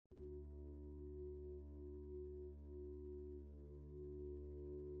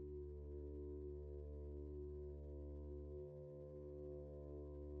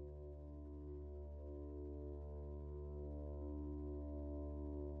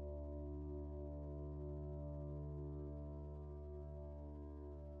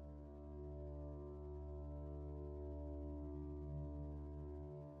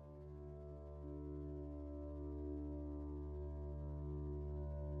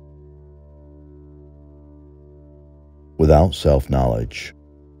Without self-knowledge,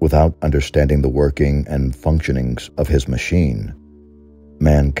 without understanding the working and functionings of his machine,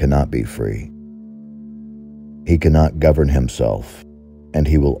 man cannot be free. He cannot govern himself, and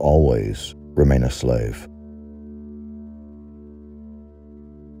he will always remain a slave.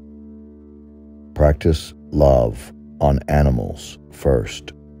 Practice love on animals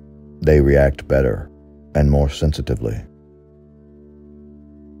first. They react better and more sensitively.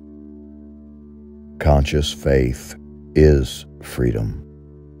 Conscious faith is freedom.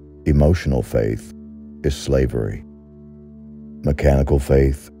 Emotional faith is slavery. Mechanical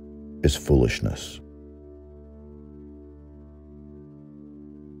faith is foolishness.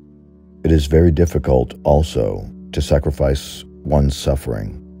 It is very difficult also to sacrifice one's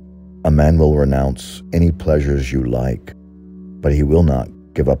suffering. A man will renounce any pleasures you like, but he will not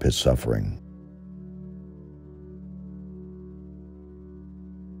give up his suffering.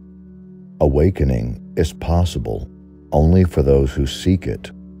 Awakening is possible only for those who seek it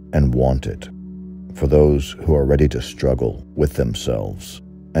and want it, for those who are ready to struggle with themselves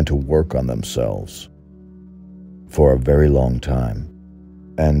and to work on themselves for a very long time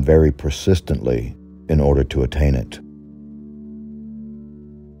and very persistently in order to attain it.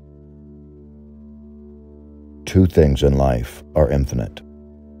 Two things in life are infinite: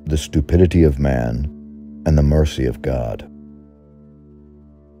 the stupidity of man and the mercy of God.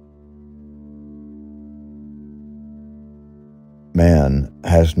 Man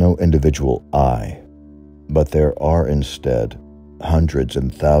has no individual I, but there are instead hundreds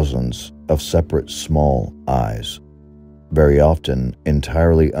and thousands of separate small I's, very often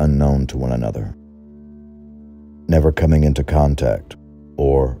entirely unknown to one another, never coming into contact,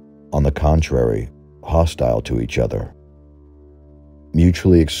 or, on the contrary, hostile to each other,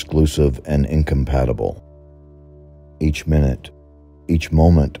 mutually exclusive and incompatible. Each minute, each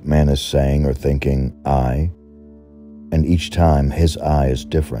moment man is saying or thinking I, and each time his I is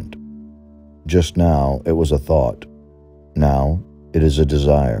different. Just now it was a thought, now it is a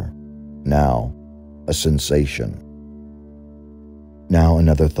desire, now a sensation, now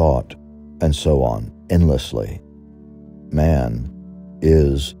another thought, and so on, endlessly. Man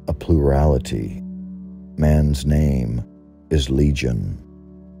is a plurality. Man's name is Legion.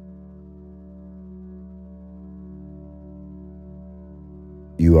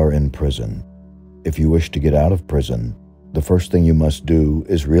 You are in prison. If you wish to get out of prison, the first thing you must do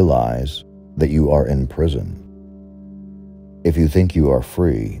is realize that you are in prison. If you think you are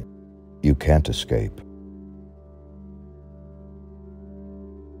free, you can't escape.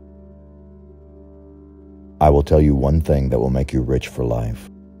 I will tell you one thing that will make you rich for life.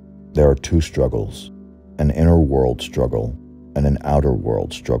 There are two struggles: an inner world struggle and an outer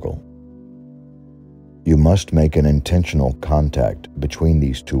world struggle. You must make an intentional contact between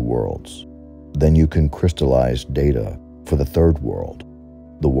these two worlds. Then you can crystallize data for the third world,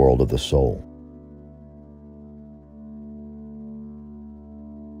 the world of the soul.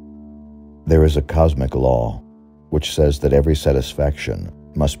 There is a cosmic law which says that every satisfaction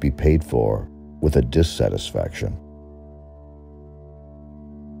must be paid for with a dissatisfaction.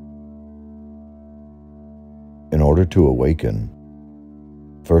 In order to awaken,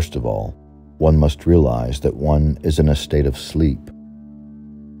 first of all, one must realize that one is in a state of sleep.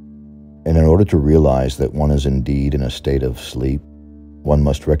 And in order to realize that one is indeed in a state of sleep, one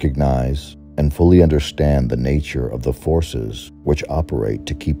must recognize and fully understand the nature of the forces which operate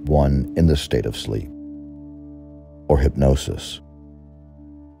to keep one in the state of sleep, or hypnosis.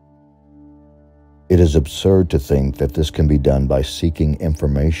 It is absurd to think that this can be done by seeking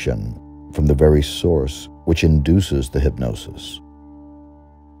information from the very source which induces the hypnosis.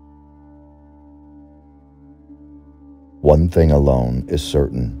 One thing alone is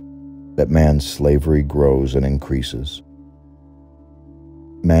certain: that man's slavery grows and increases.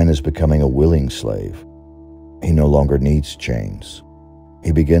 Man is becoming a willing slave. He no longer needs chains.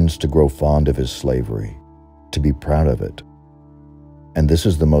 He begins to grow fond of his slavery, to be proud of it. And this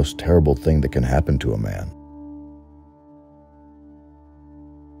is the most terrible thing that can happen to a man.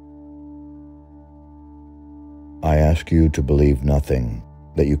 I ask you to believe nothing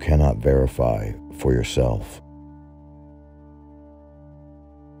that you cannot verify for yourself.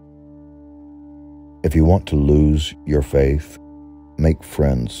 If you want to lose your faith, make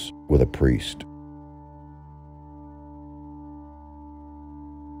friends with a priest.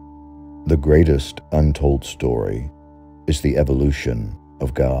 The greatest untold story is the evolution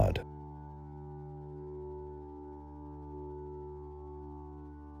of God.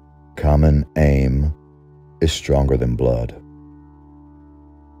 Common aim is stronger than blood.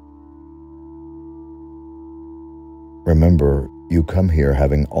 Remember, you come here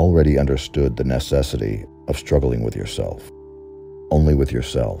having already understood the necessity of struggling with yourself, only with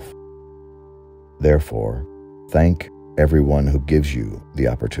yourself. Therefore, thank everyone who gives you the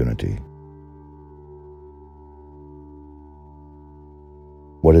opportunity.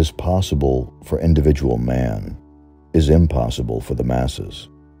 What is possible for individual man is impossible for the masses.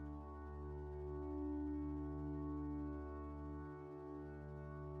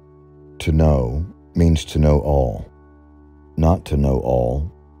 To know means to know all. Not to know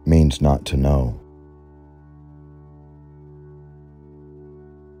all means not to know.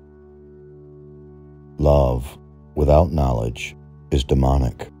 Love without knowledge is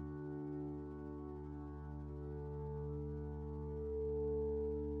demonic.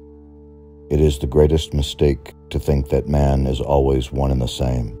 It is the greatest mistake to think that man is always one and the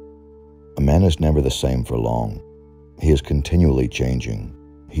same. A man is never the same for long. He is continually changing.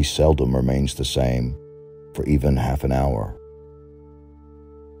 He seldom remains the same for even half an hour.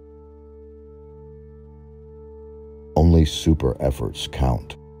 Only super efforts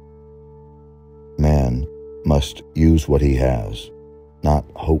count. Man must use what he has, not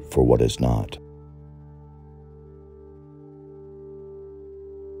hope for what is not.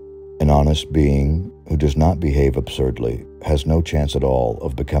 An honest being who does not behave absurdly has no chance at all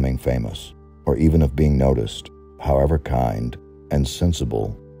of becoming famous, or even of being noticed, however kind and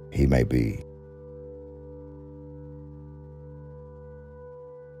sensible he may be.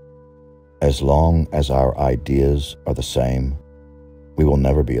 As long as our ideas are the same, we will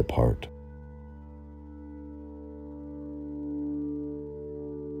never be apart.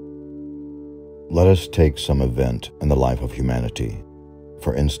 Let us take some event in the life of humanity.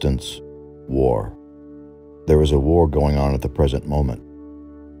 For instance, war. There is a war going on at the present moment.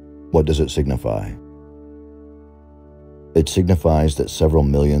 What does it signify? It signifies that several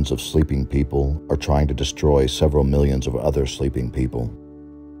millions of sleeping people are trying to destroy several millions of other sleeping people.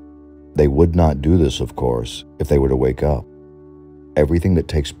 They would not do this, of course, if they were to wake up. Everything that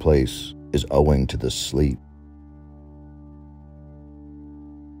takes place is owing to this sleep.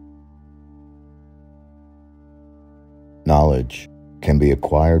 Knowledge can be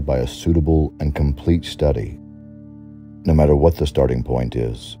acquired by a suitable and complete study, no matter what the starting point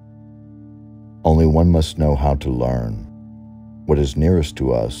is. Only one must know how to learn. What is nearest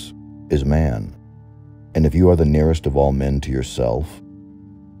to us is man, and if you are the nearest of all men to yourself,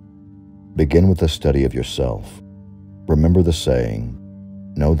 begin with the study of yourself. Remember the saying,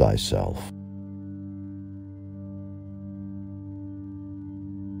 know thyself.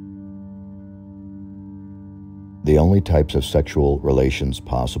 The only types of sexual relations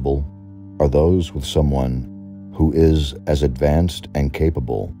possible are those with someone who is as advanced and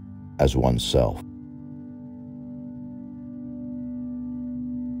capable as oneself.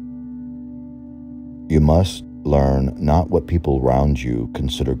 You must learn not what people around you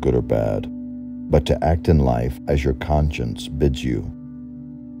consider good or bad, but to act in life as your conscience bids you.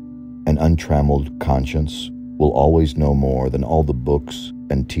 An untrammeled conscience will always know more than all the books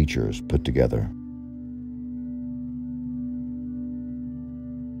and teachers put together.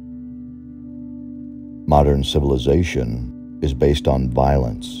 Modern civilization is based on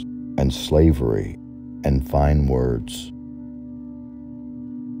violence and slavery and fine words.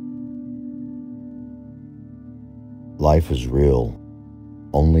 Life is real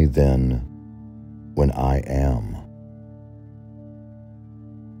only then when I am.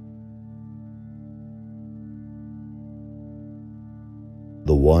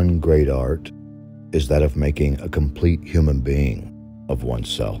 The one great art is that of making a complete human being of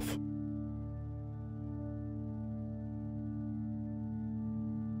oneself.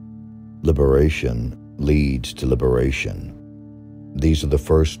 Liberation leads to liberation. These are the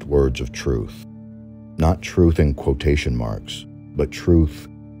first words of truth. Not truth in quotation marks, but truth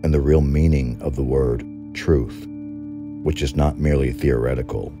in the real meaning of the word truth, which is not merely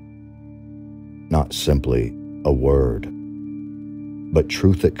theoretical, not simply a word, but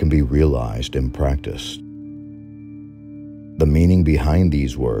truth that can be realized in practice. The meaning behind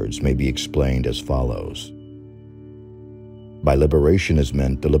these words may be explained as follows. By liberation is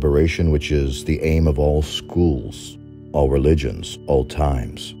meant the liberation which is the aim of all schools, all religions, all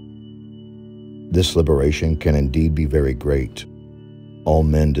times. This liberation can indeed be very great. All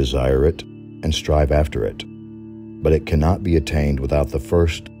men desire it and strive after it, but it cannot be attained without the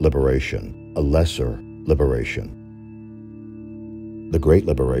first liberation, a lesser liberation. The great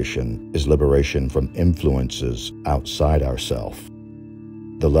liberation is liberation from influences outside ourself.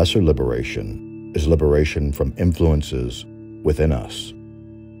 The lesser liberation is liberation from influences within us.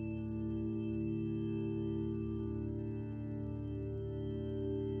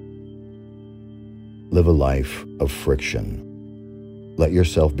 Live a life of friction. Let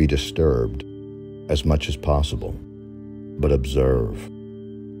yourself be disturbed as much as possible, but observe.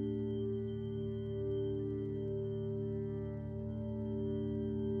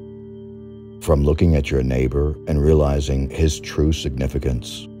 From looking at your neighbor and realizing his true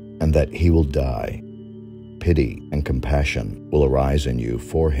significance and that he will die, pity and compassion will arise in you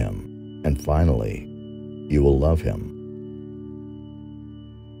for him, and finally, you will love him.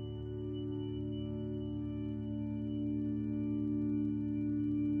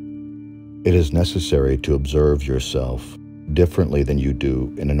 It is necessary to observe yourself differently than you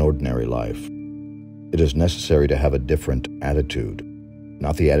do in an ordinary life. It is necessary to have a different attitude,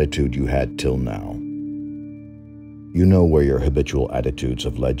 not the attitude you had till now. You know where your habitual attitudes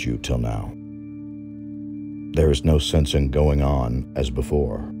have led you till now. There is no sense in going on as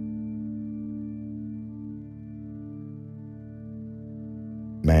before.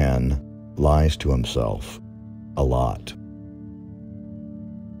 Man lies to himself a lot.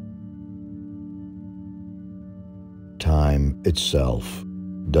 Time itself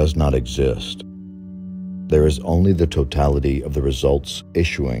does not exist. There is only the totality of the results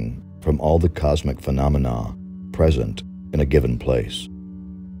issuing from all the cosmic phenomena present in a given place.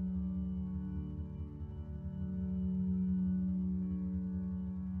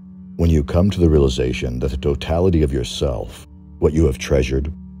 When you come to the realization that the totality of yourself, what you have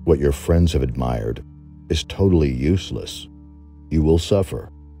treasured, what your friends have admired, is totally useless, you will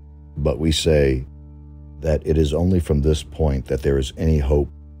suffer. But we say that it is only from this point that there is any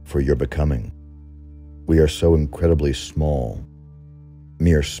hope for your becoming. We are so incredibly small,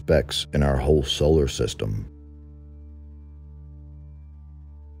 mere specks in our whole solar system.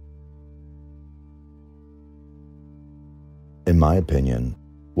 In my opinion,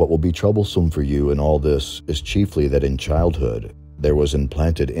 what will be troublesome for you in all this is chiefly that in childhood there was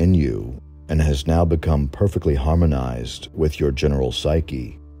implanted in you, and has now become perfectly harmonized with your general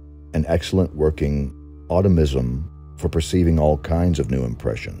psyche, an excellent working automism for perceiving all kinds of new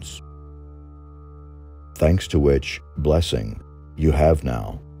impressions. Thanks to which blessing you have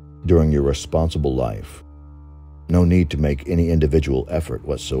now, during your responsible life, no need to make any individual effort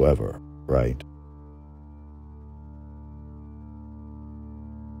whatsoever, right?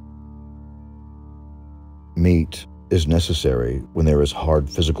 Meat is necessary when there is hard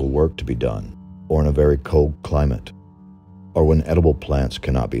physical work to be done, or in a very cold climate, or when edible plants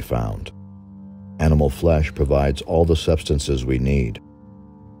cannot be found. Animal flesh provides all the substances we need,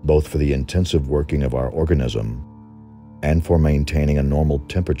 both for the intensive working of our organism and for maintaining a normal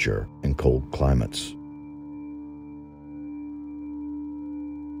temperature in cold climates.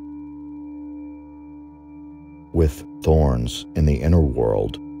 With thorns in the inner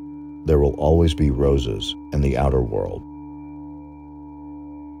world, there will always be roses in the outer world.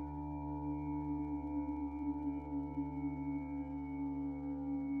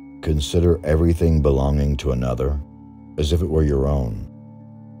 Consider everything belonging to another as if it were your own,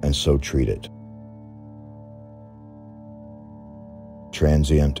 and so treat it.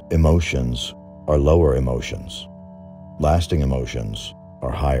 Transient emotions are lower emotions. Lasting emotions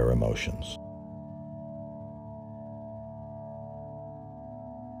are higher emotions.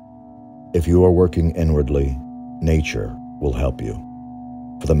 If you are working inwardly, nature will help you.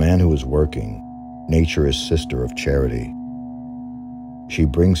 For the man who is working, nature is sister of charity. She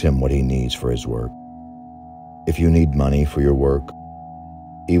brings him what he needs for his work. If you need money for your work,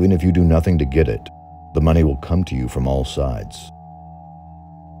 even if you do nothing to get it, the money will come to you from all sides.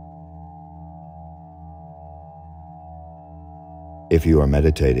 If you are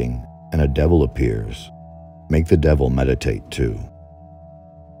meditating and a devil appears, make the devil meditate too.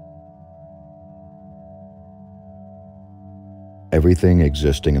 Everything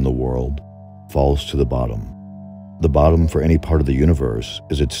existing in the world falls to the bottom. The bottom for any part of the universe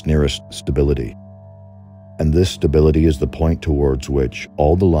is its nearest stability. And this stability is the point towards which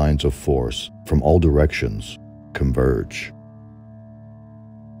all the lines of force from all directions converge.